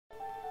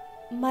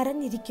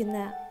മറഞ്ഞിരിക്കുന്ന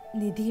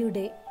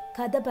നിധിയുടെ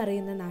കഥ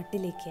പറയുന്ന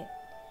നാട്ടിലേക്ക്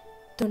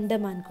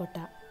തൊണ്ടമാൻകോട്ട.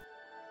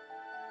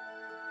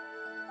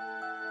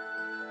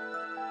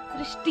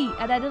 സൃഷ്ടി,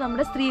 അതായത്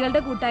നമ്മുടെ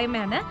സ്ത്രീകളുടെ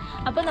കൂട്ടായ്മയാണ്.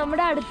 അപ്പോൾ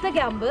നമ്മുടെ അടുത്ത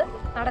ക്യാമ്പ്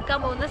നടക്കാൻ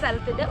പോകുന്ന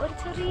സ്ഥലത്തിൻ്റെ ഒരു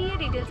ചെറിയ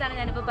ഡീറ്റെയിൽസ് ആണ്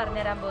ഞാനിപ്പോൾ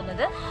പറഞ്ഞുതരാൻ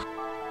പോകുന്നത്.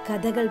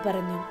 കഥകൾ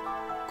പറഞ്ഞും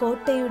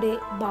കോട്ടയുടെ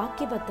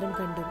ബാക്കി പത്രം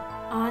കണ്ടും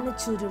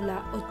ആനച്ചൂരുള്ള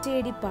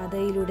ഒറ്റയടി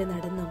പാതയിലൂടെ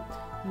നടന്നും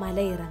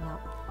മലയിറങ്ങാം.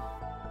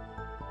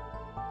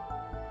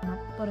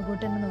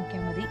 പുറകോട്ട് തന്നെ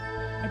നോക്കിയാൽ മതി.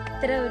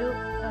 എത്ര ഒരു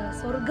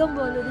സ്വർഗം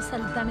പോലൊരു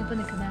സ്ഥലത്താണ് ഇപ്പോൾ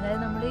നിൽക്കുന്നത്.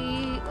 അതായത് നമ്മൾ ഈ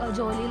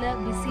ജോലിയിൽ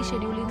ബിസി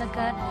ഷെഡ്യൂളിൽ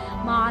നിന്നൊക്കെ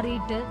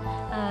മാറിയിട്ട്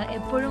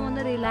എപ്പോഴും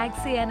ഒന്ന്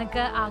റിലാക്സ്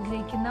ചെയ്യാനൊക്കെ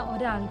ആഗ്രഹിക്കുന്ന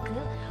ഒരാൾക്ക്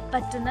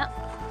പറ്റുന്ന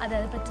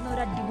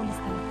ഒരു അടിപൊളി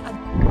സ്ഥലം.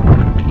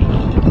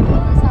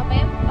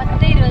 സമയം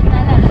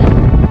 10:24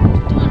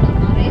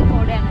 നിറയെ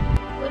കോടയാണ്.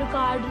 ഒരു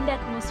കാടിൻ്റെ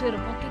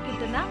അറ്റ്മോസ്ഫിയറും ഒക്കെ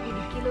കിട്ടുന്ന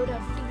ഇടുക്കിയിലെ ഒരു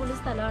അടിപൊളി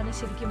സ്ഥലമാണ്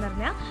ശരിക്കും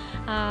പറഞ്ഞാൽ.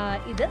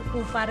 ഇത്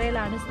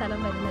പൂപ്പാറയിലാണ് സ്ഥലം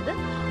വരുന്നത്.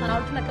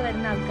 എറണാകുളത്തു നിന്നൊക്കെ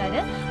വരുന്ന ആൾക്കാർ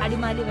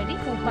അടിമാലി വഴി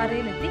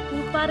പൂപ്പാറയിലെത്തി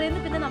പൂപ്പാറയിൽ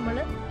നിന്ന് പിന്നെ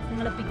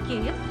നിങ്ങളെ പിക്ക്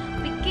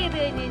ചെയ്ത്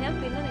കഴിഞ്ഞ് കഴിഞ്ഞാൽ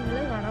പിന്നെ നിങ്ങൾ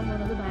കാണാൻ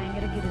പോകുന്നത്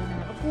ഭയങ്കര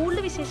ഗിരിജനാണ്. അപ്പോൾ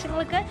കൂടുതൽ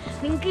വിശേഷങ്ങളൊക്കെ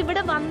നിങ്ങൾക്ക്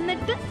ഇവിടെ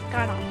വന്നിട്ട്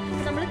കാണാം.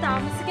 നമ്മൾ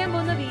താമസിക്കാൻ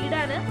പോകുന്ന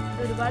വീടാണ്.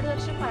 ഒരുപാട്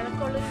വർഷം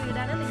പഴക്കമുള്ളൊരു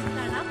വീടാണ്. നിങ്ങൾക്ക്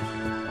കാണാം.